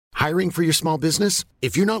Hiring for your small business?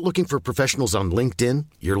 If you're not looking for professionals on LinkedIn,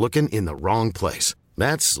 you're looking in the wrong place.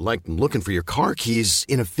 That's like looking for your car keys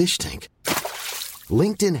in a fish tank.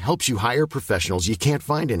 LinkedIn helps you hire professionals you can't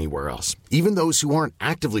find anywhere else, even those who aren't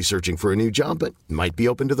actively searching for a new job but might be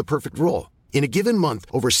open to the perfect role. In a given month,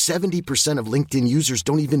 over 70% of LinkedIn users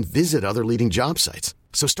don't even visit other leading job sites.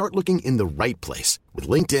 So start looking in the right place. With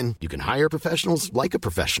LinkedIn, you can hire professionals like a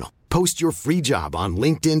professional. Post your free job on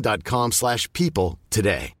linkedin.com/people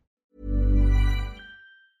today.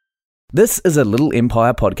 This is a Little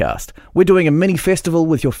Empire podcast. We're doing a mini festival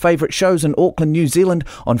with your favourite shows in Auckland, New Zealand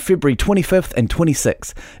on February 25th and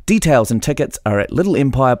 26th. Details and tickets are at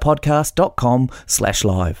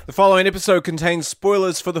littleempirepodcast.com/live. The following episode contains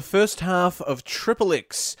spoilers for the first half of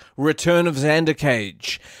XXx, Return of Xander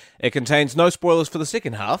Cage. It contains no spoilers for the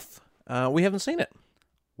second half. We haven't seen it.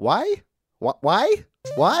 Why?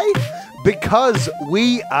 Why? Because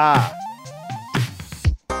we are.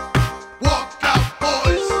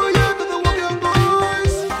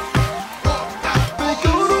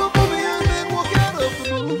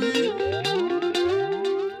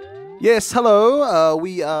 Yes, hello.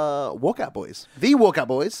 We are Walkout Boys. The Walkout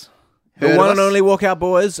Boys. The one and only Walkout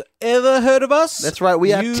Boys. Ever heard of us? That's right.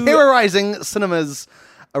 We are terrorizing cinemas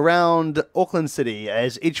around Auckland City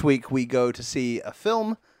as each week we go to see a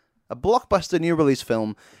film, a blockbuster new release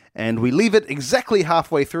film, and we leave it exactly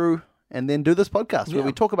halfway through and then do this podcast where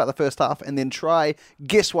we talk about the first half and then try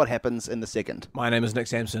guess what happens in the second. My name is Nick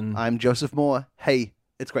Sampson. I'm Joseph Moore. Hey,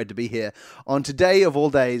 it's great to be here. On today of all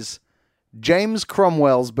days, James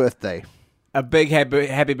Cromwell's birthday. A big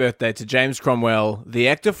happy birthday to James Cromwell, the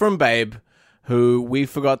actor from Babe, who we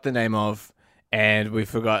forgot the name of, and we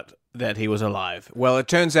forgot that he was alive. Well, it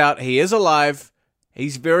turns out he is alive,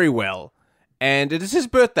 he's very well, and it is his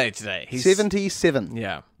birthday today. He's 77.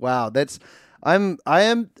 Yeah. Wow, I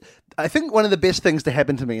think one of the best things to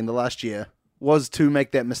happen to me in the last year was to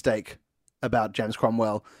make that mistake about James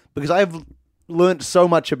Cromwell, because I've learnt so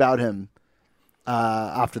much about him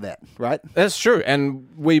after that, right? That's true, and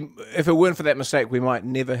if it weren't for that mistake, we might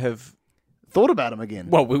never have thought about him again.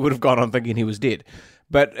 Well, we would have gone on thinking he was dead,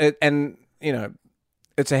 but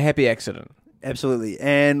it's a happy accident. Absolutely,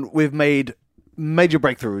 and we've made major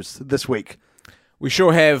breakthroughs this week. We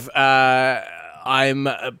sure have. I'm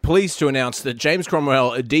pleased to announce that James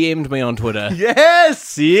Cromwell DM'd me on Twitter.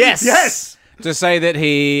 Yes! To say that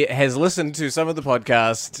he has listened to some of the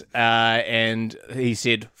podcast, and he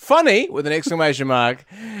said, funny, with an exclamation mark,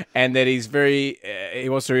 and that he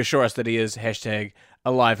wants to reassure us that he is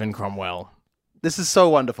 #alive in Cromwell. This is so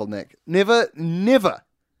wonderful, Nick. Never,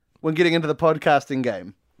 when getting into the podcasting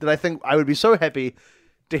game, did I think I would be so happy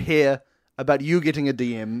to hear about you getting a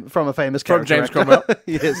DM from a famous character. From James Cromwell?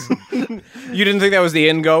 Yes. You didn't think that was the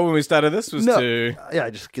end goal when we started this?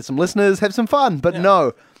 Yeah, just get some listeners, have some fun, but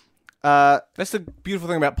no. That's the beautiful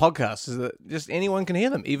thing about podcasts, is that just anyone can hear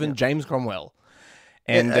them, even James Cromwell.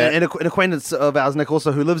 And an acquaintance of ours, Nick,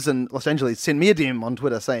 also, who lives in Los Angeles, sent me a DM on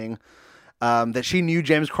Twitter saying that she knew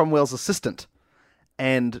James Cromwell's assistant.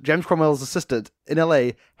 And James Cromwell's assistant in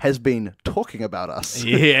LA has been talking about us.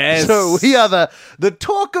 Yes. So we are the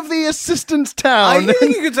talk of the assistants town. I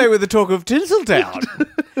think you could say we're the talk of Tinseltown.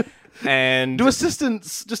 And do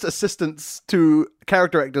assistants to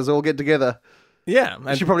character actors all get together? Yeah.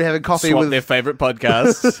 They should probably have a coffee swap with their favourite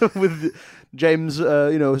podcasts. with James,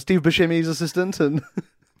 Steve Buscemi's assistant. And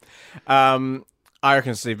I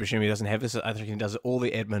reckon Steve Buscemi doesn't have this. I think he does all the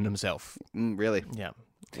admin himself. Really? Yeah.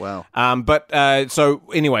 Wow. So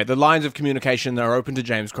anyway, the lines of communication are open to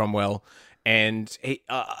James Cromwell, and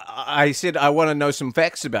I said, I want to know some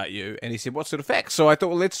facts about you, and he said, what sort of facts? So I thought,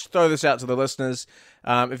 well, let's throw this out to the listeners.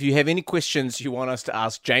 If you have any questions you want us to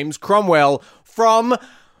ask James Cromwell from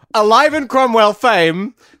Alive in Cromwell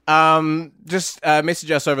fame, just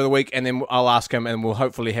message us over the week, and then I'll ask him, and we'll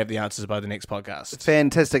hopefully have the answers by the next podcast.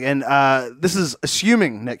 Fantastic. And this is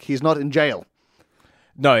assuming, Nick, he's not in jail.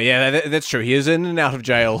 No, yeah, that's true. He is in and out of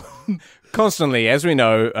jail constantly, as we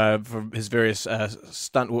know, for his various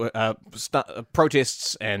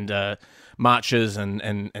protests and marches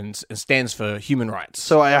and stands for human rights.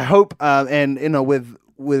 So I hope,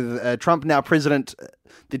 with Trump now president,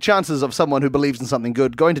 the chances of someone who believes in something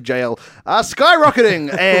good going to jail are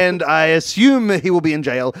skyrocketing, and I assume he will be in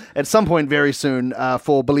jail at some point very soon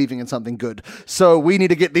for believing in something good. So we need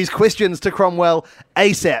to get these questions to Cromwell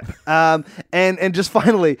ASAP. And just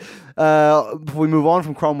finally, before we move on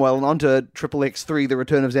from Cromwell and on to XXX3, The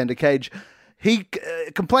Return of Xander Cage, he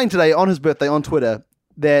complained today on his birthday on Twitter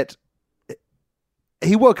that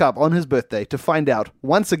he woke up on his birthday to find out,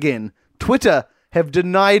 once again, Twitter have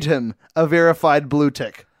denied him a verified blue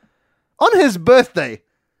tick. On his birthday.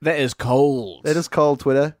 That is cold. That is cold,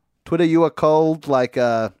 Twitter. Twitter, you are cold like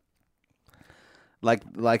the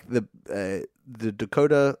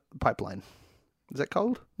Dakota pipeline. Is that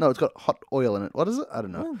cold? No, it's got hot oil in it. What is it? I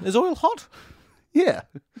don't know. Is oil hot? Yeah.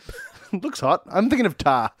 Looks hot. I'm thinking of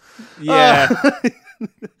tar. Yeah.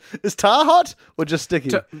 Is tar hot or just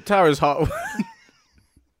sticky? Tar is hot.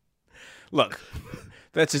 Look,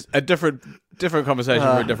 that's just a different conversation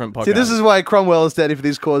for a different podcast. See, this is why Cromwell is standing for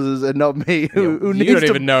these causes and not me, who you needs don't to...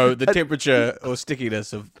 even know the temperature or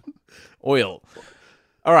stickiness of oil.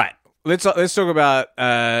 All right, let's talk about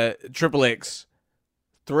XXX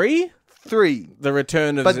 3? 3. The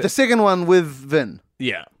return of... But the second one with Vin.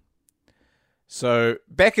 Yeah. So,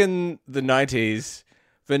 back in the 90s,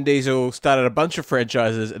 Vin Diesel started a bunch of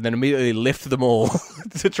franchises and then immediately left them all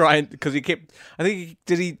to try and... Because he kept... Did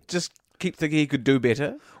he just keep thinking he could do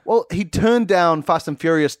better? Well, he turned down Fast and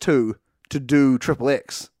Furious 2 to do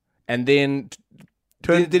XXX. And then...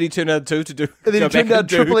 Did he turn down 2 to do... And then he turned down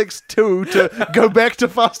XXX 2 to go back to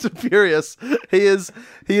Fast and Furious. He is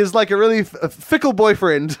like a really fickle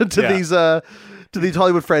boyfriend to these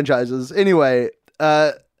Hollywood franchises. Anyway,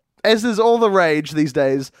 as is all the rage these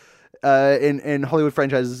days in Hollywood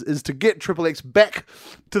franchises, is to get XXX back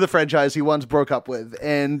to the franchise he once broke up with.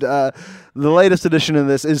 And the latest edition of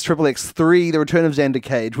this is XXX 3, The Return of Xander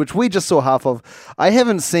Cage, which we just saw half of. I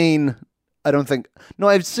haven't seen...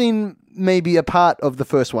 I've seen maybe a part of the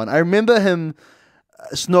first one. I remember him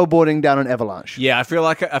snowboarding down an avalanche. Yeah, I feel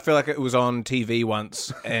like it was on TV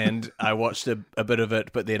once, and I watched a bit of it,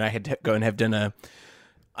 but then I had to go and have dinner.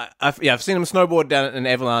 I've seen him snowboard down an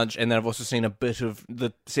avalanche, and then I've also seen a bit of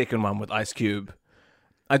the second one with Ice Cube.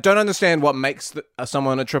 I don't understand what makes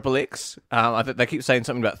someone a XXX. I think they keep saying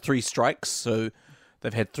something about 3 strikes, so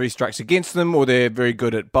they've had 3 strikes against them, or they're very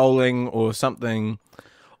good at bowling, or something.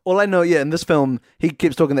 All I know, in this film, he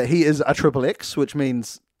keeps talking that he is a XXX, which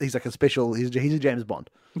means he's like he's a James Bond.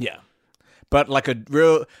 Yeah. But the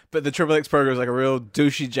XXX program is like a real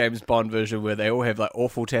douchey James Bond version where they all have like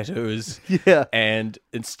awful tattoos. Yeah. And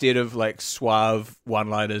instead of like suave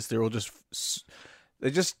one-liners, they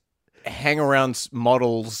just hang around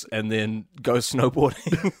models and then go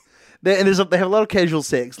snowboarding. They have a lot of casual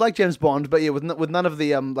sex, like James Bond, but with none of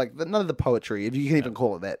the none of the poetry, if you can even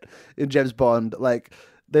call it that, in James Bond. Like,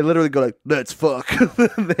 they literally go like, "Let's fuck,"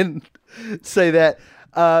 then say that.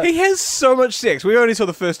 He has so much sex. We only saw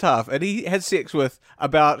the first half, and he had sex with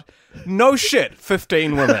about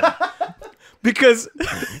 15 women. Because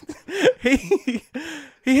he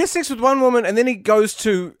has sex with one woman, and then he goes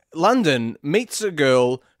to London, meets a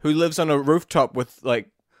girl who lives on a rooftop with like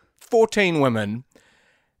 14 women,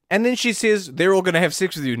 and then she says they're all going to have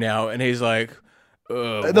sex with you now, and he's like,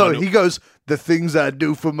 he goes, "The things I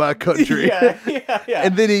do for my country." Yeah.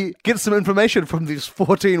 And then he gets some information from these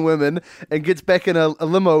 14 women and gets back in a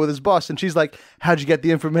limo with his boss, and she's like, "How'd you get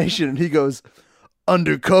the information?" And he goes,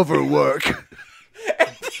 "Undercover work."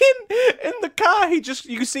 And then in the car, you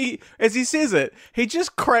can see, as he says it, he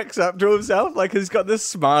just cracks up to himself. Like, he's got this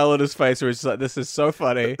smile on his face where he's like, this is so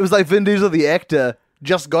funny. It was like Vin Diesel, the actor,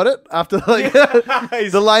 just got it after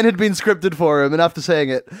the line had been scripted for him, and after saying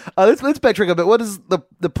it, let's backtrack a bit. What is the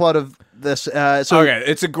plot of this? Okay,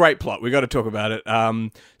 it's a great plot. We got to talk about it.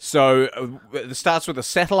 It starts with a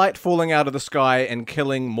satellite falling out of the sky and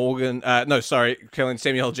killing killing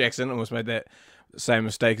Samuel L. Jackson. Almost made that same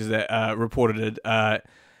mistake as that reporter did.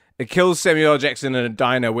 It kills Samuel L. Jackson in a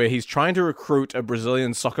diner where he's trying to recruit a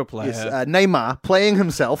Brazilian soccer player. Yes, Neymar, playing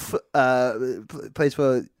himself, plays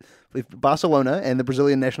for Barcelona and the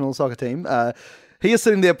Brazilian national soccer team. He is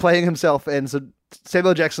sitting there playing himself, and so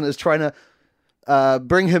Samuel Jackson is trying to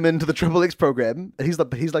bring him into the XXX program. And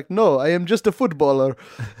he's like, "No, I am just a footballer."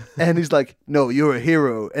 And he's like, "No, you're a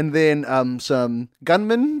hero." And then some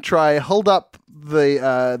gunmen hold up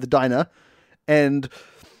the diner, and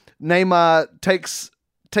Neymar takes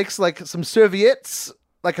like some serviettes,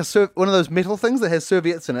 like one of those metal things that has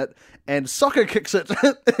serviettes in it, and soccer kicks it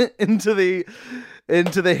into the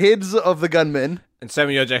heads of the gunmen. And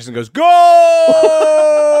Samuel Jackson goes, "Goal!"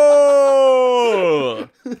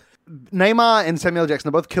 Neymar and Samuel Jackson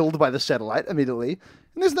are both killed by the satellite immediately.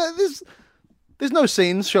 And there's no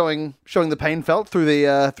scenes showing the pain felt through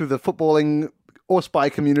the footballing or spy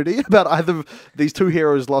community about either of these two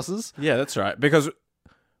heroes' losses. Yeah, that's right. Because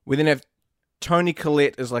we then have Tony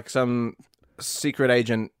Collette as like some secret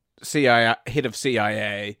agent, CIA head of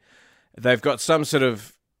CIA. They've got some sort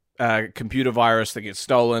of computer virus that gets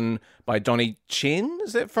stolen by Donnie Chen.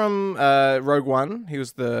 Is that from Rogue One? He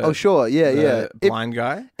was the blind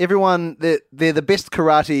guy. Everyone, they're the best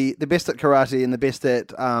karate. The best at karate and the best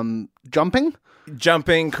at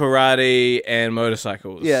Jumping, karate, and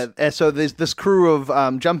motorcycles. Yeah, so there's this crew of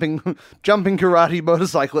jumping karate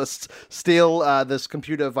motorcyclists steal this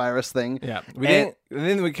computer virus thing. Yeah. And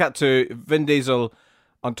then we cut to Vin Diesel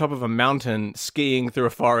on top of a mountain skiing through a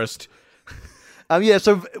forest.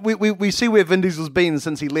 So we see where Vin Diesel's been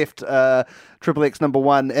since he left XXX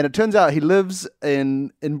 #1, and it turns out he lives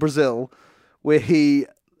in Brazil, where he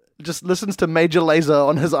just listens to Major Lazer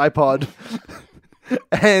on his iPod,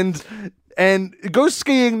 and goes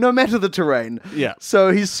skiing no matter the terrain. Yeah.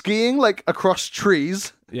 So he's skiing like across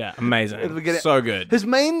trees. Yeah, amazing. So good. His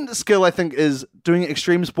main skill, I think, is doing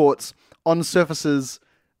extreme sports on surfaces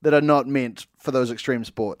that are not meant for those extreme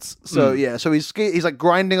sports. So so he's like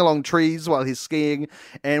grinding along trees while he's skiing,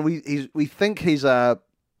 and we think he's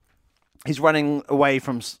running away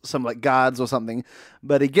from some like guards or something,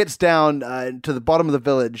 but he gets down to the bottom of the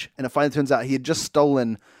village, and it finally turns out he had just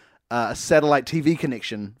stolen a satellite TV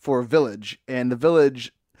connection for a village, and the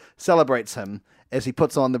village celebrates him as he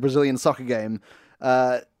puts on the Brazilian soccer game.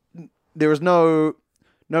 There is no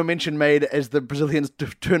mention made as the Brazilians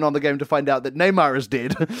turn on the game to find out that Neymar is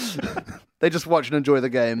dead. They just watch and enjoy the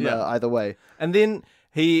game either way. And then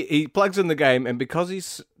he plugs in the game, and because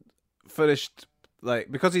he's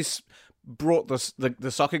brought the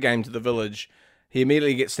soccer game to the village, he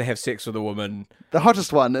immediately gets to have sex with a woman, the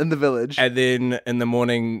hottest one in the village. And then in the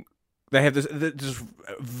morning, they have this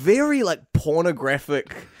very like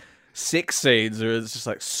pornographic sex scenes, where it's just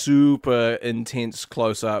like super intense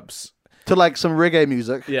close-ups. To like some reggae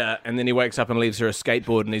music. Yeah, and then he wakes up and leaves her a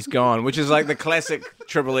skateboard and he's gone, which is like the classic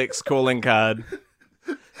XXX calling card.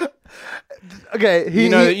 Okay,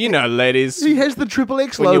 you know, ladies. He has the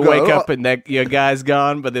XXX when logo. When you wake up and your guy's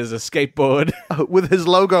gone, but there's a skateboard. With his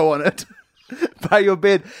logo on it by your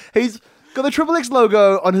bed. He's got the XXX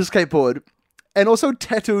logo on his skateboard and also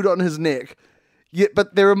tattooed on his neck.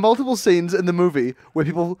 But there are multiple scenes in the movie where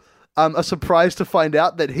people are surprised to find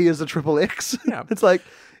out that he is a XXX. Yeah. It's like,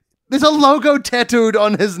 there's a logo tattooed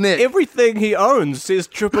on his neck. Everything he owns says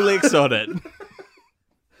XXX on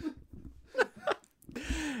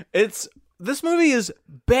it. This movie is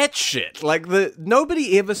batshit. Like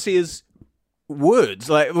nobody ever says words.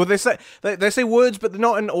 Like, well, they say words, but they're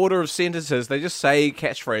not in order of sentences. They just say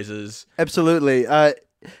catchphrases. Absolutely.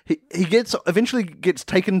 He eventually gets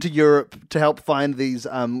taken to Europe to help find these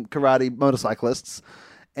karate motorcyclists,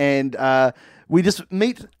 and we just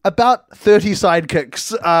meet about 30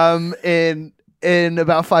 sidekicks in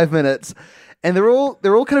about 5 minutes, and they're all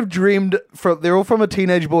kind of they're all from a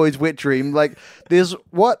teenage boy's wet dream. Like there's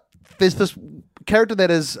this character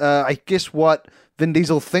that is I guess what Vin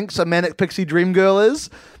Diesel thinks a manic pixie dream girl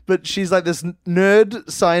is, but she's like this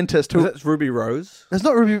nerd scientist who. That's Ruby Rose. It's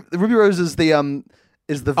not Ruby. Ruby Rose is the vegan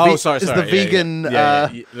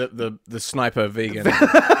the sniper vegan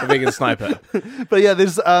the vegan sniper. But yeah,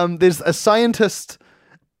 there's a scientist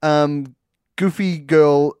goofy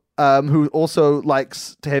girl who also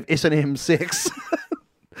likes to have S&M sex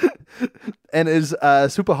and is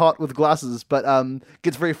super hot with glasses, but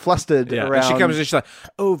gets very flustered around. And she comes and she's like,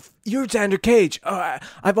 "Oh, you're Xander Cage. Oh,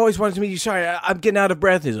 I've always wanted to meet you. Sorry, I'm getting out of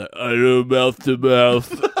breath." He's like, "I know, mouth to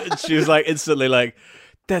mouth." And she was like instantly like,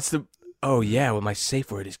 "That's the." Oh yeah, well my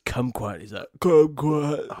safe word is kumquat. He's like,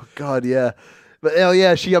 kumquat. Oh god, yeah. But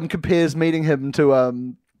she compares meeting him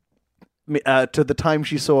to the time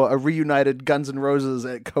she saw a reunited Guns N' Roses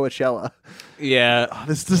at Coachella. Yeah,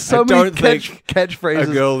 there's just so many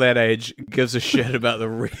catchphrases. A girl that age gives a shit about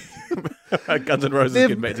the Guns N' Roses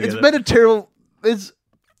getting back together. It's been a terrible. There's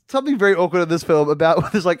something very awkward in this film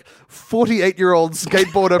about this like 48-year-old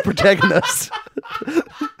skateboarder protagonist.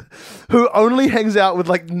 Who only hangs out with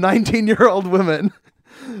like 19-year-old women,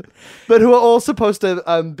 but who are all supposed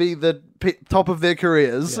to be the top of their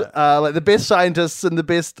careers, like the best scientists and the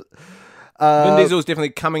best. Vin Diesel is definitely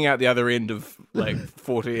coming out the other end of like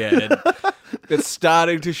 40, and it's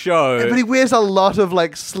starting to show. Yeah, but he wears a lot of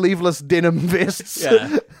like sleeveless denim vests.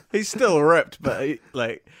 Yeah, he's still ripped, but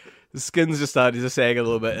the skin's just starting to sag a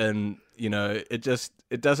little bit, and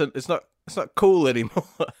it's not cool anymore.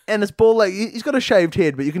 And it's bald, like he's got a shaved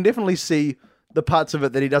head, but you can definitely see the parts of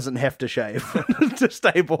it that he doesn't have to shave to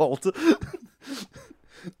stay bald.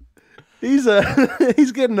 He's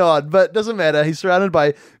getting on, but doesn't matter. He's surrounded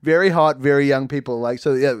by very hot, very young people. Like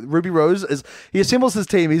so, yeah. Ruby Rose he assembles his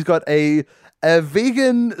team. He's got a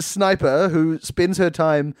vegan sniper who spends her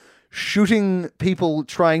time shooting people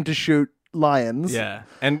trying to shoot lions. Yeah,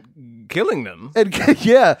 and killing them. And,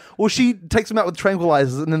 yeah. Well, she takes them out with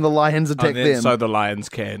tranquilizers, and then the lions attack them. So the lions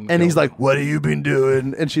can. And he's like, "What have you been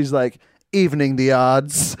doing?" And she's like, "Evening the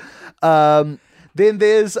odds." Then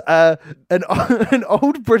there's an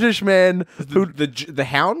old British man who the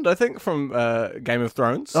Hound, I think, from Game of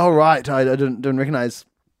Thrones. Oh right, I didn't recognize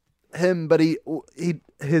him, but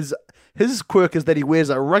his quirk is that he wears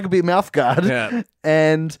a rugby mouthguard. Yeah.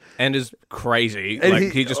 and is crazy. And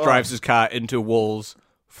like he just drives his car into walls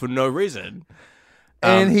for no reason.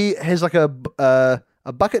 And he has like a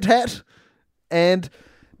bucket hat, and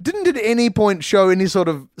didn't at any point show any sort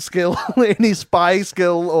of skill, any spy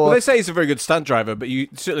skill, or. Well, they say he's a very good stunt driver, but you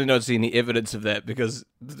certainly don't see any evidence of that because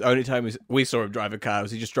the only time we saw him drive a car was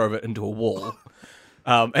he just drove it into a wall.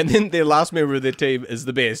 And then their last member of their team is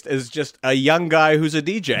the best, is just a young guy who's a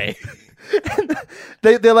DJ.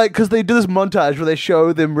 They're like, because they do this montage where they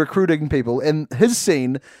show them recruiting people, and his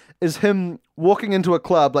scene is him walking into a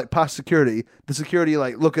club, like past security. The security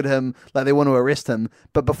like look at him like they want to arrest him,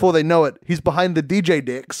 but before they know it, he's behind the DJ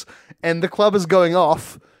decks, and the club is going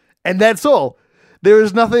off, and that's all. There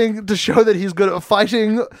is nothing to show that he's good at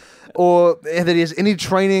fighting, or that he has any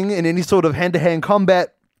training in any sort of hand-to-hand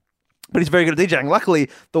combat. But he's very good at DJing.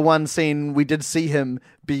 Luckily, the one scene we did see him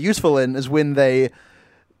be useful in is when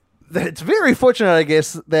it's very fortunate, I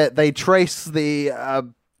guess, that they trace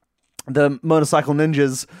the motorcycle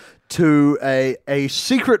ninjas to a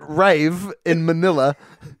secret rave in Manila,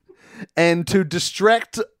 and to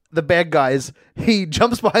distract the bad guys, he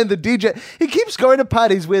jumps behind the DJ. He keeps going to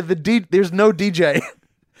parties where there's no DJ.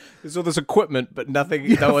 There's all this equipment, but nothing.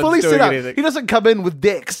 Yeah, no fully one's doing set up. anything. He doesn't come in with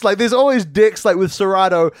decks. Like there's always decks, like with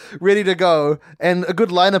Serato ready to go, and a good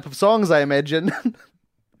lineup of songs, I imagine.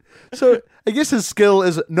 So I guess his skill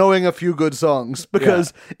is knowing a few good songs,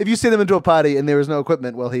 because if you send him into a party and there is no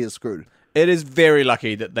equipment, well, he is screwed. It is very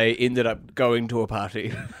lucky that they ended up going to a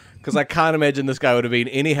party, because I can't imagine this guy would have been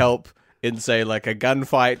any help in, say, like a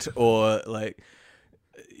gunfight or like,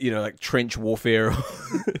 like trench warfare, or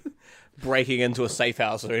breaking into a safe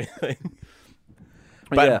house or anything.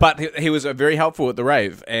 But he was very helpful at the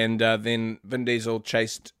rave, and then Vin Diesel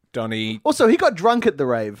chased Donnie. Also, he got drunk at the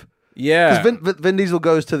rave. Yeah. Because Vin Diesel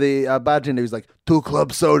goes to the bartender, he's like, 2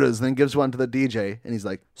 club sodas, and then gives one to the DJ, and he's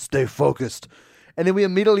like, stay focused. And then we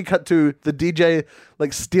immediately cut to the DJ,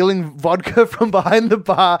 like, stealing vodka from behind the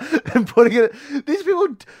bar and putting it... These people...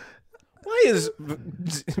 Why is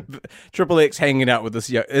XXX hanging out with this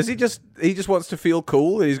young... He just wants to feel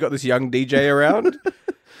cool that he's got this young DJ around?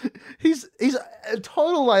 He's a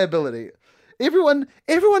total liability.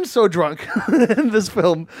 Everyone's so drunk in this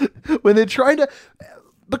film when they're trying to...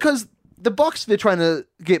 Because the box they're trying to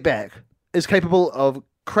get back is capable of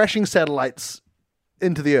crashing satellites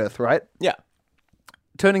into the Earth, right? Yeah.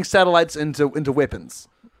 Turning satellites into weapons.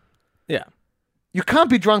 Yeah. You can't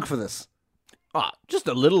be drunk for this. Just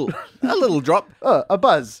a little drop. A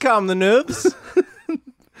buzz. Calm the nerves.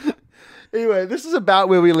 Anyway, this is about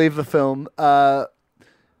where we leave the film.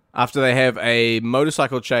 After they have a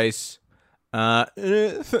motorcycle chase through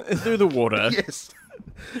the water. Yes.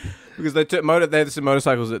 Because they have some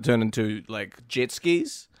motorcycles that turn into like jet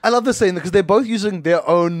skis. I love this scene because they're both using their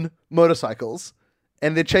own motorcycles,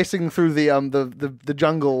 and they're chasing through the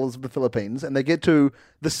jungles of the Philippines, and they get to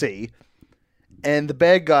the sea, and the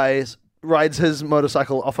bad guy rides his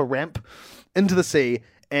motorcycle off a ramp into the sea,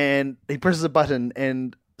 and he presses a button,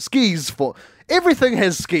 and skis for everything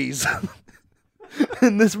has skis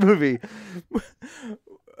in this movie.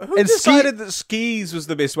 Who decided that skis was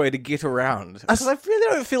the best way to get around? Because I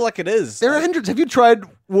really don't feel like it is. There are hundreds. Have you tried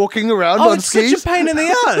walking around on skis? It's such a pain in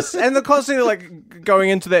the ass. And they're constantly like going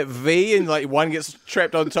into that V, and like one gets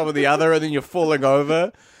trapped on top of the other, and then you're falling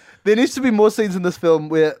over. There needs to be more scenes in this film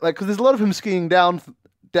where, like, because there's a lot of him skiing down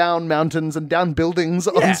mountains and down buildings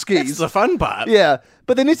on skis. That's the fun part. Yeah,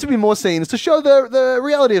 but there needs to be more scenes to show the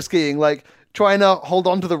reality of skiing, like trying to hold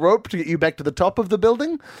on to the rope to get you back to the top of the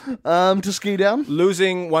building to ski down.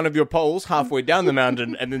 Losing one of your poles halfway down the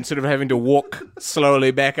mountain and then sort of having to walk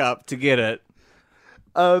slowly back up to get it.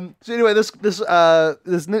 So anyway, this motorcycle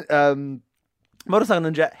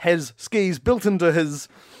ninja has skis built into his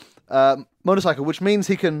motorcycle, which means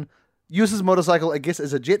he can use his motorcycle, I guess,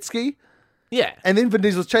 as a jet ski. Yeah. And then Vin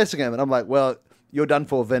Diesel's chasing him, and I'm like, well, you're done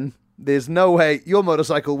for, Vin. There's no way your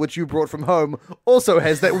motorcycle, which you brought from home, also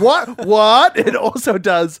has that. What? It also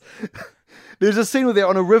does. There's a scene where they're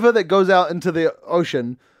on a river that goes out into the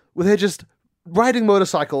ocean, where they're just riding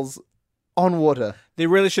motorcycles on water. There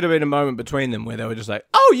really should have been a moment between them where they were just like,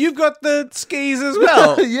 oh, you've got the skis as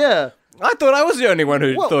well. Yeah. I thought I was the only one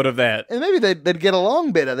who thought of that. And maybe they'd get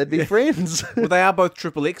along better. They'd be friends. Well, they are both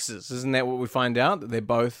XXXs. Isn't that what we find out? That they're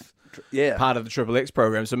both part of the XXX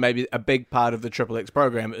program. So maybe a big part of the XXX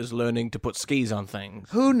program is learning to put skis on things.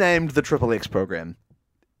 Who named the XXX program?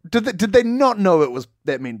 Did they not know it was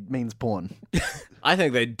means porn? I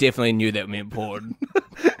think they definitely knew that meant porn.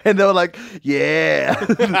 And they were like, yeah,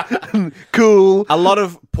 cool. A lot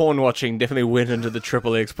of porn watching definitely went into the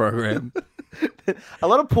XXX program. A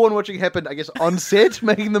lot of porn watching happened, I guess, on set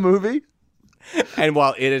making the movie. And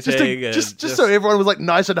while editing. Just so everyone was like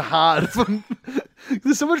nice and hard.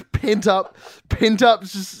 There's so much pent up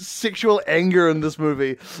just sexual anger in this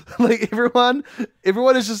movie. Like everyone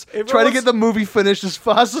is just trying to get the movie finished as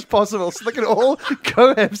fast as possible so they can all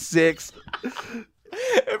go have sex.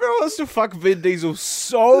 Everyone wants to fuck Vin Diesel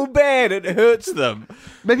so bad it hurts them.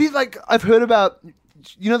 Maybe like I've heard about,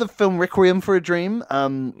 the film Requiem for a Dream.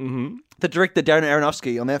 The director Darren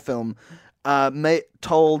Aronofsky on that film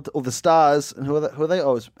told all the stars, and who are they?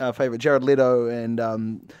 Oh, it was our favorite Jared Leto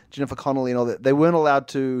and Jennifer Connelly and all that. They weren't allowed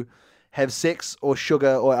to have sex or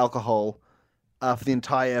sugar or alcohol for the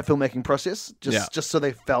entire filmmaking process, just so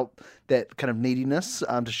they felt that kind of neediness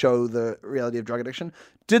to show the reality of drug addiction.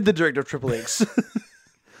 Did the director of XXX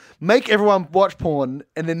make everyone watch porn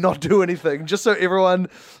and then not do anything, just so everyone...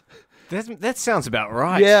 That sounds about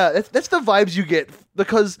right. Yeah, that's the vibes you get,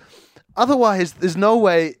 because otherwise there's no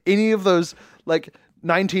way any of those like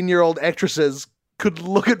 19-year-old actresses could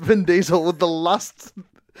look at Vin Diesel with the lust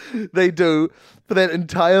they do for that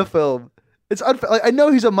entire film. It's unfair. Like, I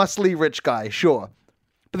know he's a muscly rich guy, sure,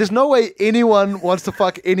 but there's no way anyone wants to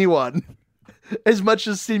fuck anyone as much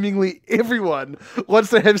as seemingly everyone wants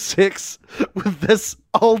to have sex with this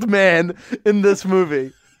old man in this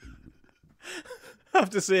movie.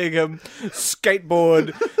 After seeing him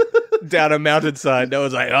skateboard down a mountainside, I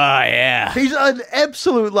was like, oh, yeah. He's an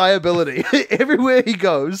absolute liability everywhere he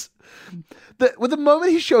goes. With the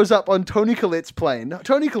moment he shows up on Toni Collette's plane,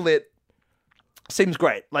 Toni Collette seems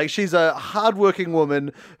great. Like, she's a hardworking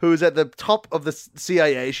woman who is at the top of the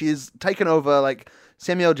CIA. She has taken over, like,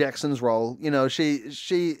 Samuel Jackson's role.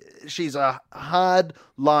 She's a hard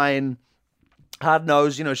line, hard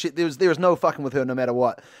nose. There was no fucking with her no matter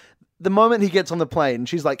what. The moment he gets on the plane,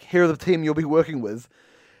 she's like, here are the team you'll be working with.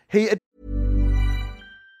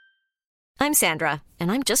 I'm Sandra,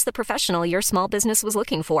 and I'm just the professional your small business was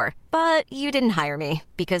looking for. But you didn't hire me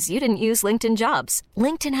because you didn't use LinkedIn Jobs.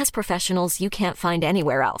 LinkedIn has professionals you can't find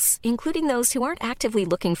anywhere else, including those who aren't actively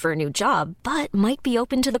looking for a new job, but might be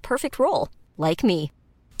open to the perfect role, like me.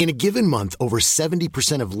 In a given month, over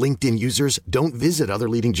 70% of LinkedIn users don't visit other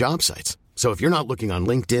leading job sites. So if you're not looking on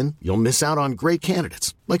LinkedIn, you'll miss out on great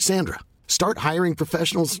candidates like Sandra. Start hiring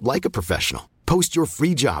professionals like a professional. Post your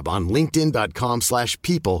free job on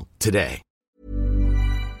linkedin.com/people today.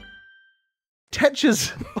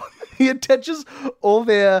 He attaches all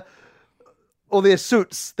their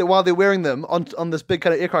suits that while they're wearing them on this big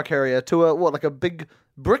kind of aircraft carrier to a big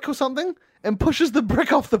brick or something, and pushes the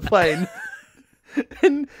brick off the plane.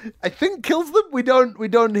 And I think kills them. We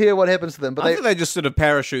don't hear what happens to them. But I think they just sort of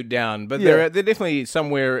parachute down. But they're definitely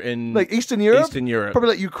somewhere in like Eastern Europe, probably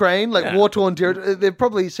like Ukraine, like war-torn territory. They've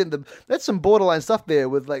probably sent them. That's some borderline stuff there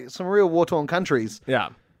with like some real war-torn countries. Yeah,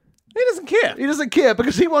 he doesn't care. He doesn't care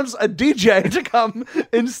because he wants a DJ to come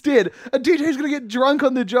instead. A DJ is going to get drunk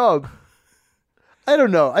on the job. I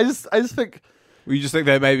don't know. I just think. You just think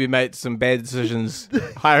they maybe made some bad decisions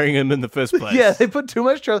hiring him in the first place. Yeah, they put too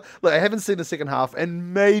much trust. Look, I haven't seen the second half,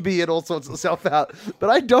 and maybe it all sorts itself out, but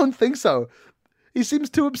I don't think so. He seems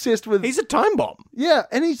too obsessed with... He's a time bomb. Yeah,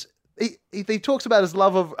 and he talks about his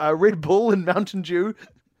love of Red Bull and Mountain Dew.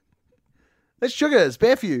 That's sugar. It's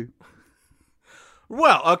bad for you.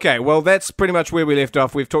 Well, okay. Well, that's pretty much where we left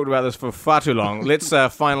off. We've talked about this for far too long. Let's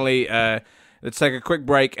finally... let's take a quick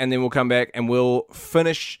break, and then we'll come back, and we'll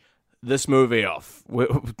finish... this movie off.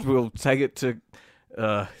 We'll take it to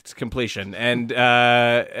its completion, and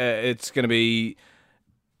it's going to be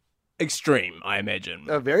extreme, I imagine.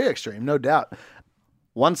 Very extreme, no doubt.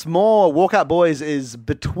 Once more, Walkout Boys is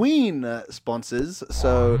between sponsors,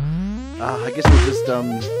 so I guess we'll just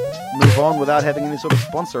move on without having any sort of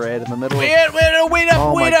sponsor ad in the middle. Wait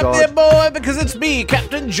up there, boy, because it's me,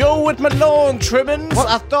 Captain Joe, with my lawn trimmings.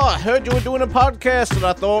 What? I heard you were doing a podcast, and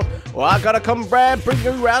I thought, well, I gotta come bring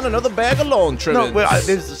you around another bag of lawn trimmings. No,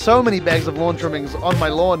 there's so many bags of lawn trimmings on my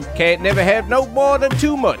lawn. Can't never have no more than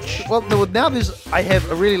too much. Well, now I have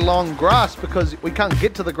a really long grass because we can't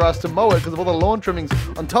get to the grass to mow it because of all the lawn trimmings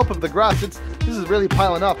on top of the grass. This is really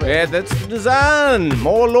piling up. Yeah, that's the design.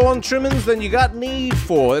 More lawn trimmings than you got need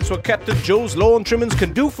for. That's what Captain Joe's lawn trimmings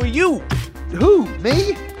can do for you. Who?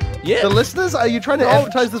 Me? Yeah. The listeners? Are you trying to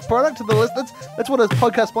advertise this product to the listeners? That's what a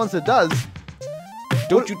podcast sponsor does.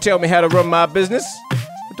 Don't you tell me how to run my business.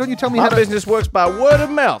 Don't you tell me my how to... business works by word of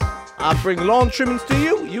mouth. I bring lawn trimmings to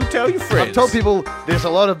you. You tell your friends. I've told people there's a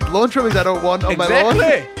lot of lawn trimmings I don't want on my lawn.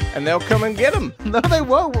 Exactly. And they'll come and get them. No, they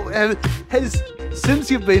won't. And since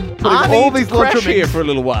you've been putting I all need these to lawn crash trimmings, here for a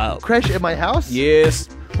little while. crash at my house? Yes.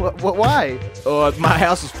 Why? Oh, my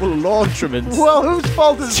house is full of lawn trimmings. Well, whose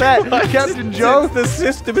fault is that, Captain Joe? The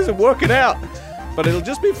system isn't working out. But it'll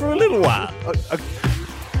just be for a little while.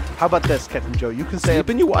 How about this, Captain Joe? You can say Sleep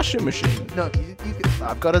in your washing machine. no. You can,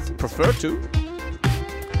 I've got to. Prefer to.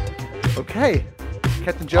 Okay,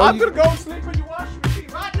 Captain Joe. I'm gonna go and sleep in your washing machine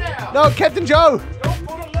right now. No, Captain Joe. Don't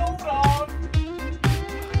put a load on.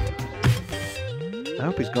 I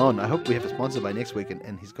hope he's gone. I hope we have a sponsor by next week,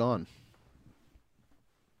 and he's gone.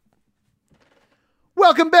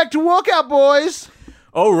 Welcome back to Walkout Boys.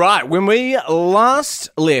 All right, when we last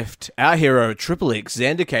left our hero, xXx,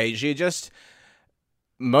 Xander Cage, he just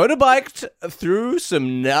motorbiked through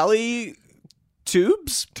some gnarly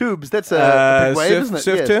tubes. That's a big wave, isn't it?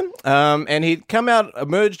 Surf Yes. turn. And he'd come out,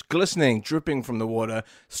 emerged glistening, dripping from the water,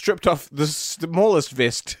 stripped off the smallest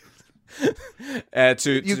vest. You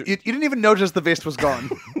didn't even notice the vest was gone.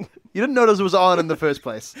 You didn't notice it was on in the first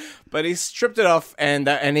place. But he stripped it off, and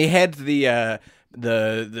he had the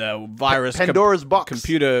virus Pandora's box.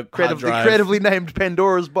 computer hard drive, creatively named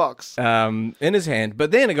Pandora's box. in his hand.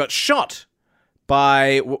 But then it got shot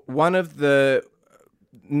by one of the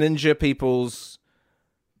ninja people's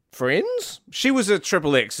friends. She was a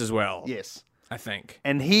xXx as well. Yes. I think.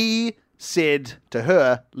 And he said to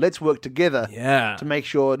her, let's work together Yeah. to make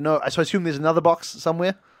sure. No, so I assume there's another box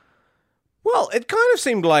somewhere. Well, it kind of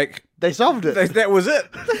seemed like They solved it. that was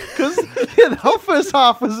it. Because the whole first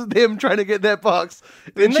half was them trying to get that box.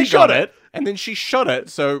 Then Then she she shot it. and then she shot it,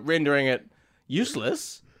 so rendering it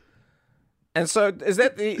useless. And so is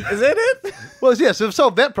that it? Well, yeah, so they've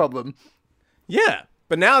solved that problem. Yeah.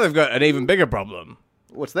 But now they've got an even bigger problem.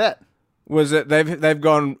 What's that? Was that they've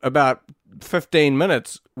gone about 15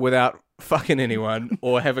 minutes without fucking anyone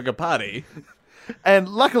or having a party. And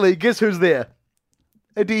luckily, guess who's there?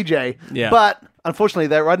 A DJ. Yeah. But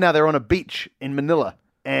unfortunately, right now they're on a beach in Manila,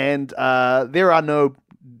 and there are no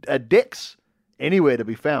decks anywhere to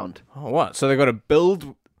be found. Oh, what? So they've got to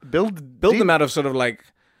build them out of sort of like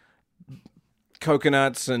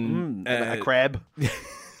coconuts and a crab.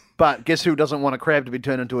 But guess who doesn't want a crab to be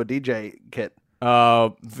turned into a DJ kit?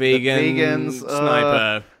 Vegan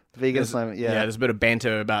sniper. Vegan sniper. Yeah, Yeah. there's a bit of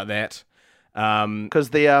banter about that. Because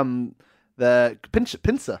the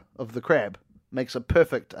pincer of the crab makes a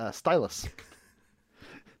perfect stylus.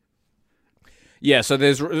 Yeah, so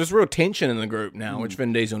there's real tension in the group now, which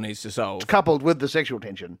Vin Diesel needs to solve. Coupled with the sexual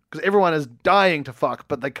tension. Because everyone is dying to fuck,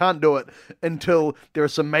 but they can't do it until there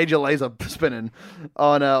is some major laser spinning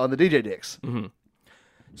on the DJ decks. Mm-hmm.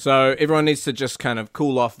 So everyone needs to just kind of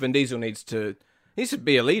cool off. Vin Diesel needs to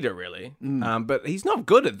be a leader, really. But he's not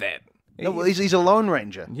good at that. No, well, he's a lone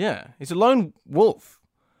ranger. Yeah, he's a lone wolf.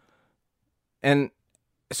 And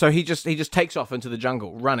so he just takes off into the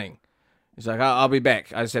jungle, running. He's like, I'll be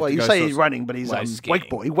back. I just have Well, to you go say he's running, but he's skiing.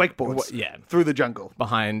 wakeboard. He wakeboards Yeah. through the jungle.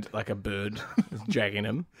 behind like a bird, dragging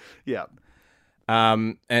him. Yeah.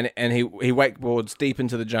 And he wakeboards deep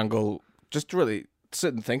into the jungle just to really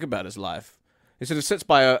sit and think about his life. He sort of sits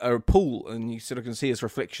by a pool and you sort of can see his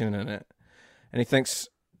reflection in it. And he thinks,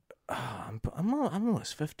 I'm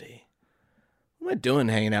almost 50. What am I doing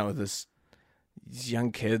hanging out with these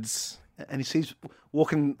young kids? And he sees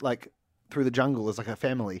walking like through the jungle as like a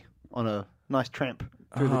family on a nice tramp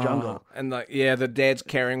through the jungle. And like, yeah, the dad's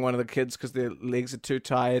carrying one of the kids because their legs are too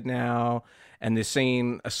tired now. And they're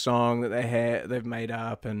singing a song that they've made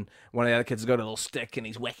up, and one of the other kids has got a little stick, and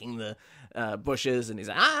he's whacking the bushes, and he's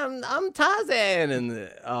like, "I'm Tarzan,"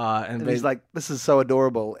 and He's like, this is so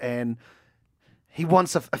adorable, and he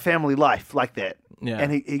wants a family life like that. Yeah.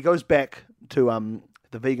 And he goes back to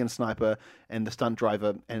the vegan sniper and the stunt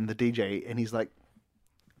driver and the DJ, and he's like,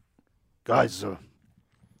 guys,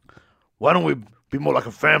 why don't we be more like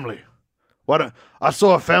a family? I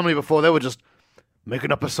saw a family before, they were just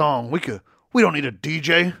making up a song. We don't need a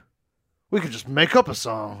DJ. We could just make up a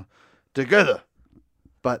song together.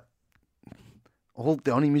 But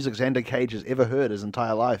the only music Xander Cage has ever heard his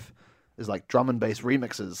entire life is like drum and bass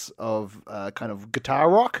remixes of kind of guitar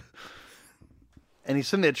rock. And he's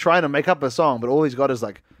sitting there trying to make up a song, but all he's got is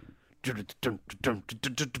like...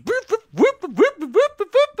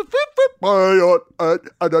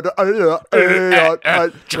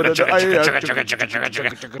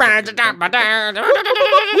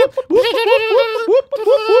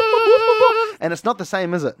 And it's not the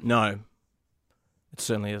same, is it? No, it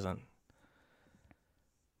certainly isn't.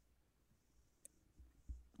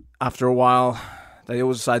 After a while, they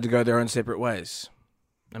all decide to go their own separate ways.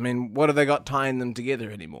 I mean, what have they got tying them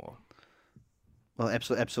together anymore? Well,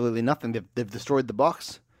 absolutely nothing. They've destroyed the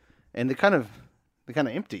box, and they're kind of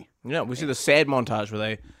empty. Yeah, we see the sad montage where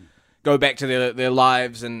they go back to their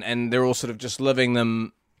lives and they're all sort of just living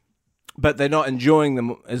them, but they're not enjoying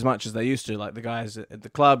them as much as they used to. Like the guys at the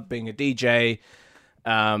club being a DJ,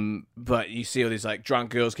 but you see all these like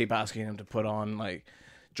drunk girls keep asking him to put on like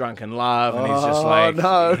Drunken Love, and he's just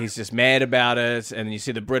like he's just mad about it. And you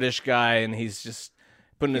see the British guy, and he's just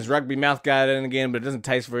putting his rugby mouth guard in again, but it doesn't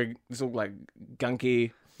taste very. It's all like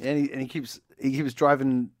gunky. Yeah, and he keeps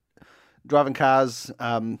driving cars,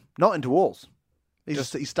 not into walls.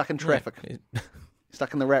 He's stuck in traffic. Yeah. He's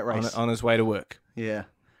stuck in the rat race on his way to work. Yeah,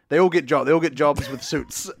 they all get jobs with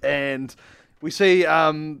suits, and we see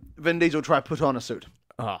Vin Diesel try to put on a suit,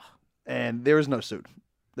 and there is no suit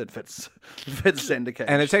that fits Xander Cage.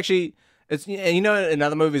 And it's actually in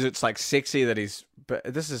other movies it's like sexy that but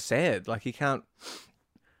this is sad. Like he can't.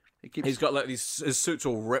 He's got like his suit's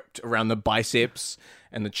all ripped around the biceps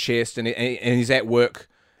and the chest, and he's at work.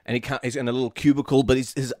 And he's in a little cubicle, but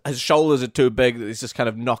his shoulders are too big that he's just kind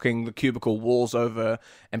of knocking the cubicle walls over.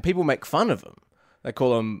 And people make fun of him. They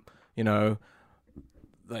call him,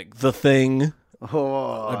 like the Thing,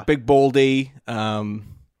 like Big Baldy.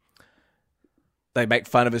 They make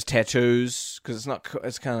fun of his tattoos because it's not.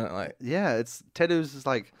 It's kind of like it's tattoos is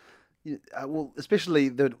like, well, especially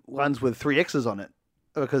the ones with 3 X's on it.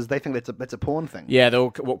 Because they think that's a porn thing. Yeah,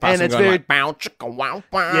 they'll walk past and it's going like, bow, chicka, wow,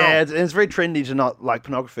 wow. Yeah, it's very trendy to not like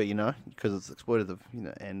pornography, because it's exploitative,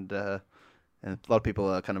 and a lot of people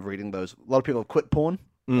are kind of reading those. A lot of people have quit porn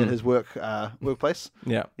at his workplace.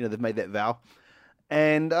 Yeah. They've made that vow.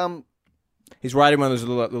 And he's riding one of those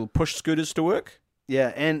little push scooters to work.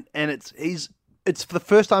 Yeah, and it's for the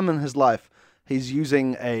first time in his life, he's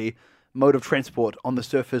using a mode of transport on the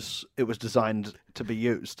surface it was designed to be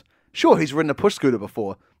used. Sure, he's ridden a push scooter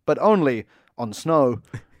before, but only on snow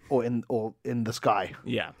or in the sky.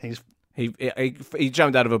 Yeah, he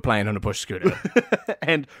jumped out of a plane on a push scooter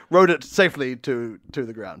and rode it safely to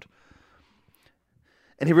the ground.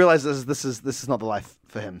 And he realizes this is not the life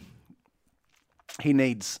for him. He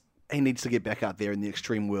needs to get back out there in the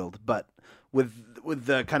extreme world, but with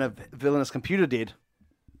the kind of villainous computer dead,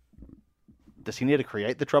 does he need to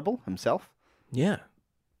create the trouble himself? Yeah,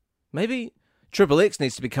 maybe. XXX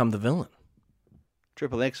needs to become the villain.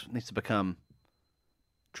 XXX needs to become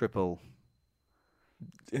Triple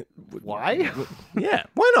Y? Yeah,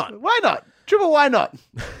 why not? Why not? Triple Y not?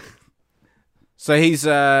 So he's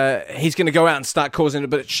going to go out and start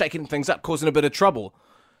shaking things up, causing a bit of trouble,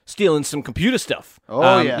 stealing some computer stuff.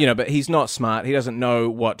 Yeah. But he's not smart. He doesn't know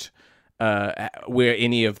where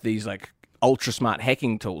any of these like ultra smart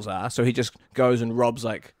hacking tools are, so he just goes and robs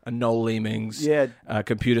like a Noel Leeming's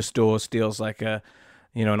computer store, steals like an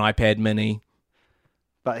iPad mini.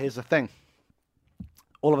 But here's the thing: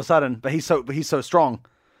 all of a sudden, he's so strong,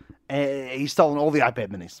 he's stolen all the iPad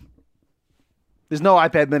minis. There's no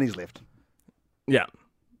iPad minis left. Yeah,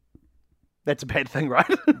 that's a bad thing,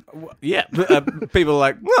 right? Yeah, people are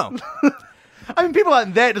like, well. I mean, people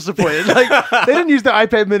aren't that disappointed. Like they didn't use the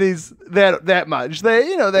iPad minis that much.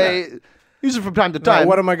 They use it from time to time. Now,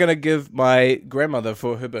 what am I going to give my grandmother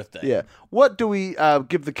for her birthday? Yeah. What do we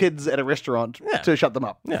give the kids at a restaurant to shut them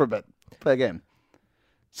up for a bit? Play a game.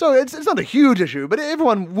 So it's not a huge issue, but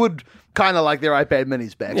everyone would kind of like their iPad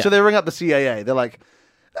minis back. Yeah. So they ring up the CAA. They're like,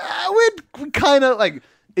 we kind of like,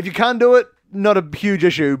 if you can't do it, not a huge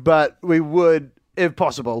issue, but we would, if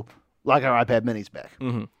possible, like our iPad minis back.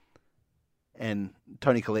 Mm-hmm. And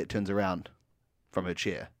Toni Collette turns around from her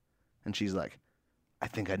chair, and she's like, I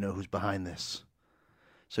think I know who's behind this.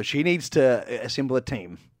 So she needs to assemble a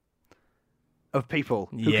team of people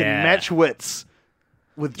who can match wits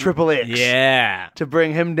with XXX to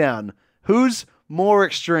bring him down. Who's more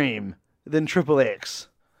extreme than XXX?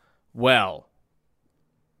 Well,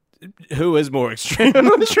 who is more extreme than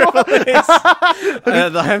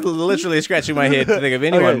XXX? I'm literally scratching my head to think of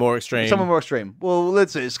anyone more extreme. Someone more extreme. Well,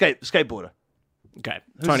 let's see. Skateboarder. Okay,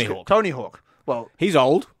 Tony Hawk. Tony Hawk. Well, he's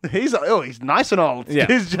old. He's nice and old. Yeah.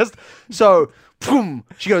 He's just so. Boom.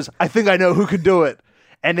 She goes, I think I know who could do it.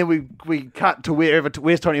 And then we cut to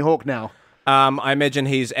where's Tony Hawk now? I imagine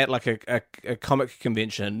he's at like a comic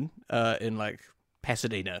convention in like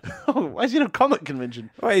Pasadena. Oh, why is he at a comic convention?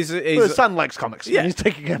 Well, his son likes comics. Yeah, and he's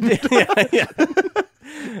taking him. Yeah.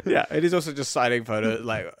 Yeah, and he's also just signing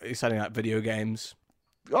he's signing out video games.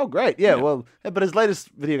 Oh, great! Yeah, well, but his latest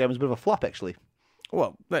video game is a bit of a flop, actually.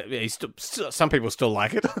 Well, some people still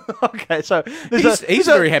like it. Okay, so he's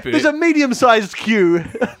very happy. There's a medium-sized queue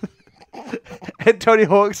at Tony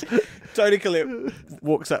Hawk's. Tony Collette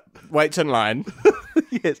walks up, waits in line,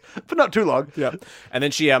 Yes, but not too long. Yeah. And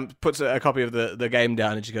then she puts a copy of the game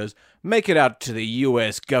down and she goes, make it out to the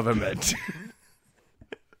US government.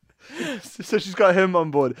 So she's got him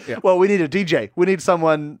on board. Yeah. Well, we need a DJ. We need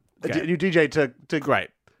someone, Okay. a new DJ to... Great.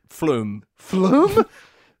 Flume. Flume?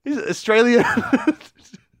 He's Australian.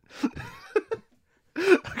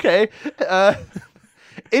 Okay.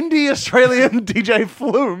 Indie Australian DJ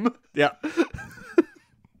Flume. Yeah.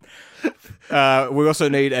 We also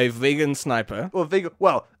need a vegan sniper. Well,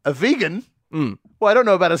 a vegan? Well, I don't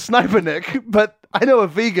know about a sniper, Nick, but I know a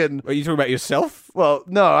vegan. Are you talking about yourself? Well,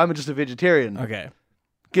 no, I'm just a vegetarian. Okay.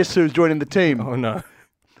 Guess who's joining the team? Oh, no.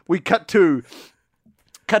 We cut to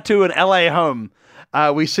an LA home.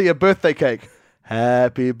 We see a birthday cake.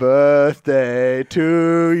 Happy birthday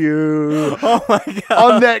to you. Oh, my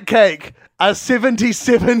God. On that cake are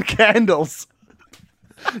 77 candles.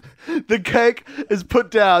 The cake is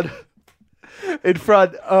put down in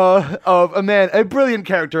front of a man, a brilliant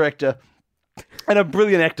character actor, and a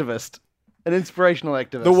brilliant activist, an inspirational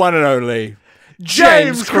activist. The one and only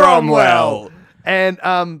James Cromwell. And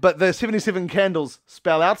but the 77 candles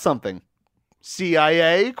spell out something.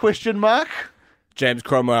 CIA? ? James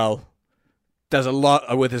Cromwell does a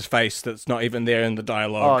lot with his face that's not even there in the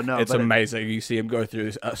dialogue. Oh, no, it's but amazing. You see him go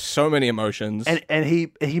through so many emotions. And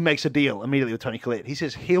he makes a deal immediately with Tony Collette. He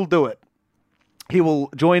says he'll do it. He will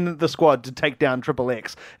join the squad to take down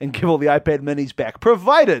XXX and give all the iPad minis back,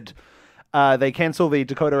 provided they cancel the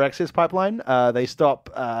Dakota Access Pipeline. They stop.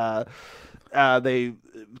 They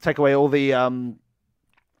take away all the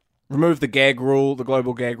remove the gag rule, the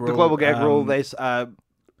global gag rule. The global gag rule. They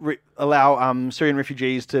allow Syrian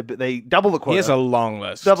refugees to. They double the quota. Here's a long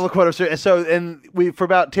list. Double the quota of Syria. So, and we for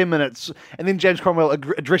about 10 minutes, and then James Cromwell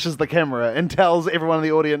addresses the camera and tells everyone in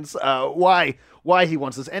the audience why he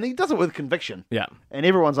wants this, and he does it with conviction. Yeah, and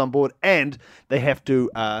everyone's on board, and they have to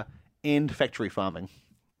end factory farming.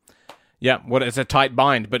 Yeah, well, it's a tight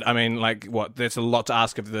bind, but I mean, like, what? There's a lot to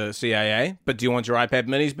ask of the CIA, but do you want your iPad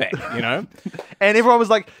minis back, you know? And everyone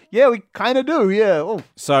was like, yeah, we kind of do, yeah. Oh.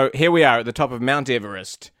 So here we are at the top of Mount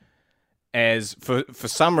Everest, as for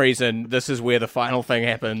some reason, this is where the final thing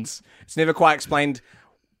happens. It's never quite explained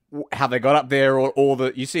how they got up there, or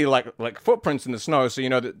the, you see like footprints in the snow, so you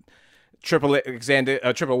know that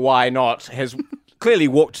yYy-not has clearly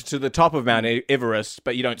walked to the top of Mount Everest,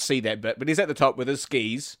 but you don't see that bit. But he's at the top with his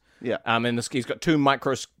skis. Yeah. And the skis got two like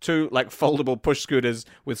foldable push scooters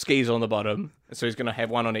with skis on the bottom. So he's going to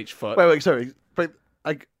have one on each foot. Wait, sorry. But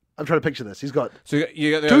I'm trying to picture this. He's got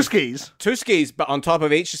you got two skis. Two skis, but on top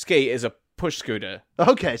of each ski is a push scooter.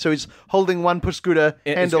 Okay, so he's holding one push scooter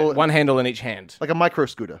handle. One handle in each hand. Like a micro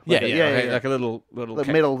scooter. Like a little like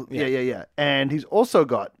metal. Yeah. And he's also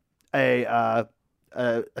got a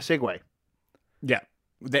Segway. Yeah.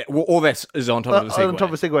 All this is on top of a Segway. On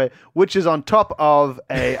top of a Segway, which is on top of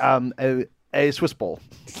a Swiss ball.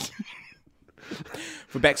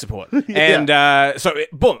 For back support. And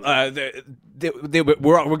boom,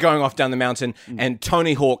 we're going off down the mountain, and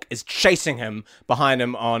Tony Hawk is chasing him behind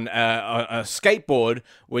him on a skateboard,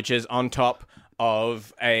 which is on top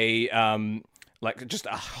of a just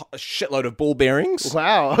a shitload of ball bearings.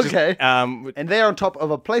 Wow, okay. And they're on top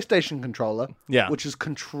of a PlayStation controller, which is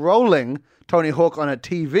controlling Tony Hawk on a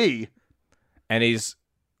TV. And he's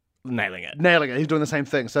nailing it. He's doing the same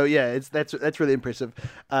thing. So yeah, that's really impressive.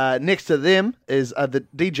 Next to them is the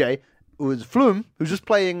DJ, who is Flume, who's just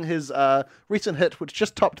playing his recent hit, which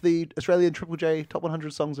just topped the Australian Triple J Top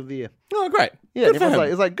 100 Songs of the Year. Oh, great. Yeah, good for him.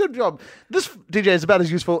 It's like, good job. This DJ is about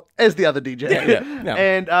as useful as the other DJ. Yeah.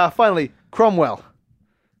 And finally, Cromwell.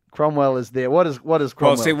 Cromwell is there. What is Cromwell?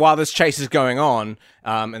 Well, see, while this chase is going on,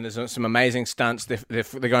 and there's some amazing stunts, they're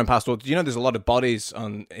going past all. Do you know there's a lot of bodies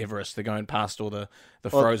on Everest? They're going past all the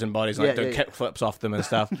frozen bodies, like doing kick flips off them and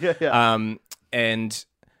stuff.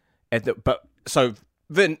 So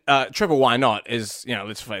then yYy-not is,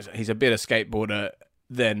 let's face it, he's a better skateboarder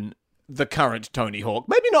than the current Tony Hawk.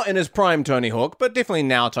 Maybe not in his prime Tony Hawk, but definitely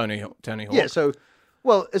now Tony Hawk. Yeah. So,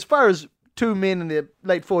 well, as far as two men in their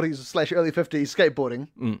late 40s / early 50s skateboarding,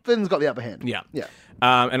 Finn's got the upper hand. Yeah. Yeah.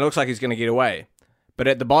 And it looks like he's going to get away. But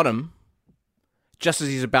at the bottom, just as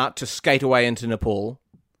he's about to skate away into Nepal,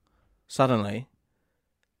 suddenly,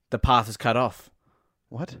 the path is cut off.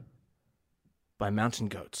 What? By mountain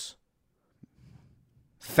goats.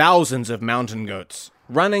 Thousands of mountain goats,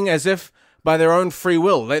 running as if by their own free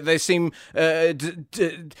will. They seem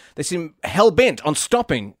hell-bent on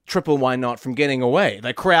stopping yYy-not from getting away.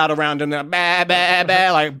 They crowd around him, they're bah, bah,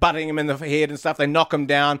 bah, like butting him in the head and stuff. They knock him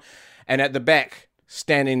down. And at the back,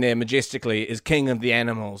 standing there majestically, is King of the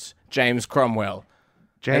Animals, James Cromwell.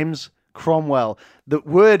 James Cromwell. The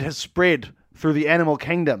word has spread through the animal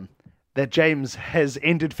kingdom that James has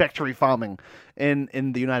ended factory farming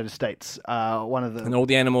in the United States. And all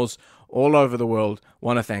the animals all over the world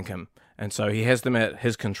want to thank him. And so he has them at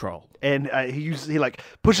his control. And he like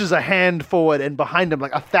pushes a hand forward, and behind him,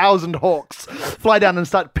 like 1,000 hawks fly down and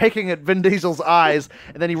start pecking at Vin Diesel's eyes.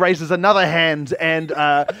 And then he raises another hand, and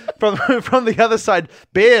from the other side,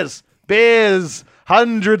 bears,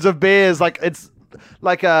 hundreds of bears. Like it's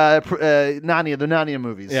like Narnia, the Narnia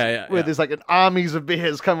movies. Where there's like an armies of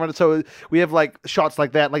bears coming around. So we have like shots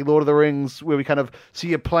like that, like Lord of the Rings, where we kind of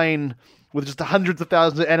see a plane with just hundreds of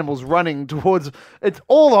thousands of animals running towards... It's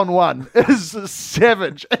all on one. It is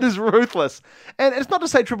savage. It is ruthless. And it's not to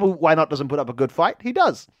say Triple yY-not doesn't put up a good fight. He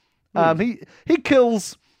does. He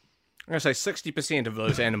kills... I'm going to say 60% of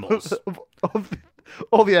those animals. of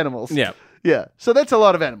all the animals. Yeah. Yeah. So that's a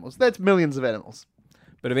lot of animals. That's millions of animals.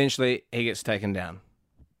 But eventually, he gets taken down.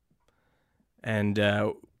 And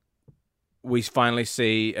we finally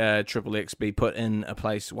see XXX be put in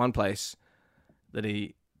one place that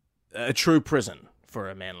a true prison for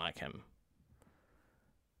a man like him.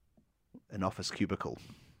 An office cubicle,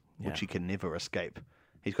 which he can never escape.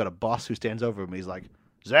 He's got a boss who stands over him. He's like,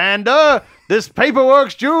 Xander, this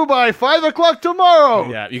paperwork's due by 5 o'clock tomorrow.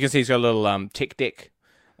 Yeah, you can see he's got a little tech deck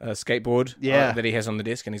skateboard that he has on the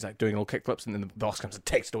desk, and he's like doing little kickflips, and then the boss comes and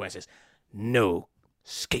takes it away and says, no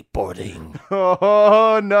skateboarding.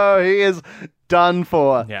 Oh, no, he is done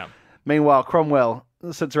for. Yeah. Meanwhile, Cromwell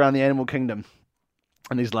sits around the animal kingdom.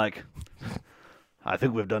 And he's like, I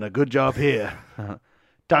think we've done a good job here.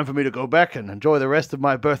 Time for me to go back and enjoy the rest of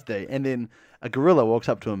my birthday. And then a gorilla walks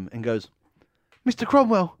up to him and goes, Mr.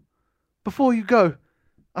 Cromwell, before you go,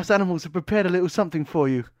 us animals have prepared a little something for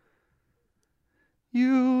you.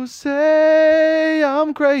 You say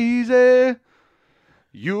I'm crazy.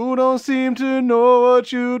 You don't seem to know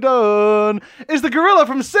what you've done. It's the gorilla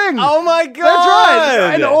from Sing. Oh my God. That's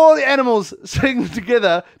right. And all the animals sing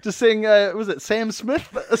together to sing, was it Sam Smith?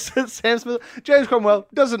 Sam Smith. James Cromwell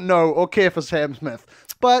doesn't know or care for Sam Smith,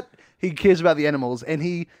 but he cares about the animals, and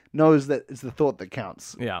he knows that it's the thought that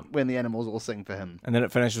counts. Yeah. When the animals all sing for him. And then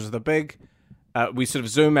it finishes with a big... we sort of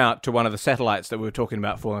zoom out to one of the satellites that we were talking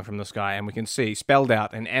about falling from the sky, and we can see spelled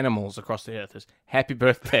out in animals across the earth as "Happy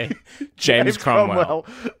Birthday, James Cromwell."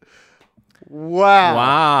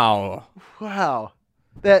 Wow.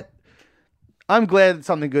 I'm glad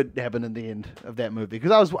something good happened in the end of that movie,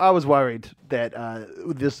 because I was worried that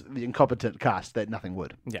the incompetent cast that nothing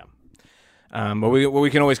would. Yeah. But we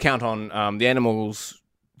can always count on the animals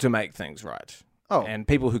to make things right. Oh. And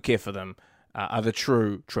people who care for them are the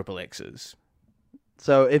true XXXs.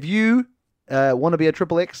 So if you want to be a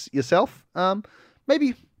XXX yourself,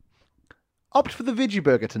 maybe opt for the veggie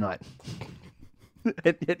burger tonight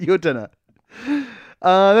at your dinner.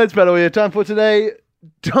 That's about all we have time for today.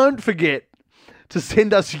 Don't forget to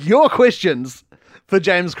send us your questions for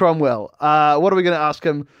James Cromwell. What are we going to ask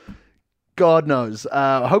him? God knows.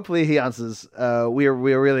 Hopefully he answers. We're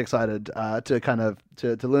really excited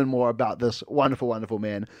to learn more about this wonderful, wonderful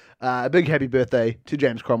man. A big happy birthday to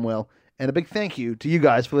James Cromwell, and a big thank you to you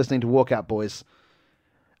guys for listening to Walkout Boys.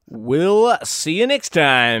 We'll see you next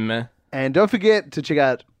time. And don't forget to check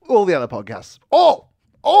out all the other podcasts. All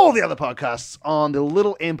the other podcasts on the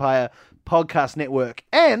Little Empire Podcast Network.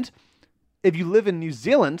 And if you live in New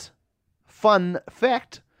Zealand, fun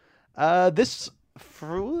fact, this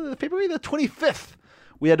February the 25th,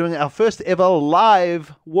 we are doing our first ever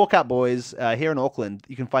live Walkout Boys here in Auckland.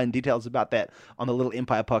 You can find details about that on the Little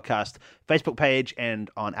Empire Podcast Facebook page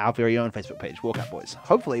and on our very own Facebook page, Walkout Boys.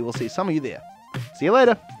 Hopefully we'll see some of you there. See you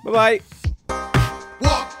later. Bye-bye.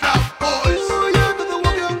 Walkout Boys. Oh, yeah, the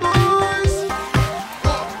Walkout Boys.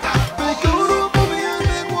 Walkout. They go to a movie and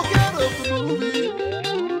then walk out of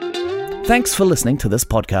the movie. Thanks for listening to this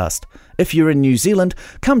podcast. If you're in New Zealand,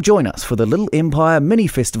 come join us for the Little Empire Mini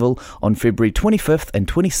Festival on February 25th and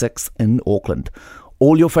 26th in Auckland.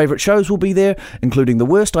 All your favourite shows will be there, including The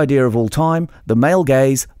Worst Idea of All Time, The Male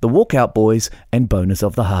Gaze, The Walkout Boys, and Bonus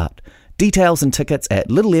of the Heart. Details and tickets at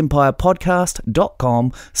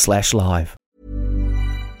littleempirepodcast.com/live.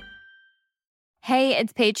 Hey,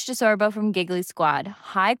 it's Paige DeSorbo from Giggly Squad.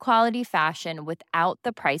 High quality fashion without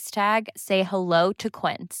the price tag. Say hello to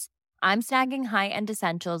Quince. I'm snagging high-end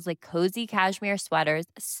essentials like cozy cashmere sweaters,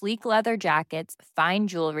 sleek leather jackets, fine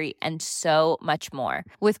jewelry, and so much more.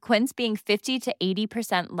 With Quince being 50 to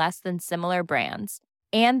 80% less than similar brands.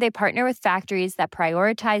 And they partner with factories that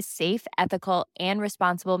prioritize safe, ethical, and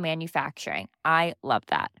responsible manufacturing. I love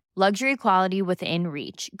that. Luxury quality within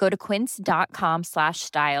reach. Go to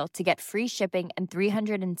quince.com/style to get free shipping and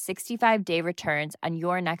 365-day returns on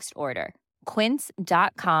your next order.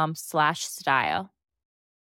 Quince.com/style.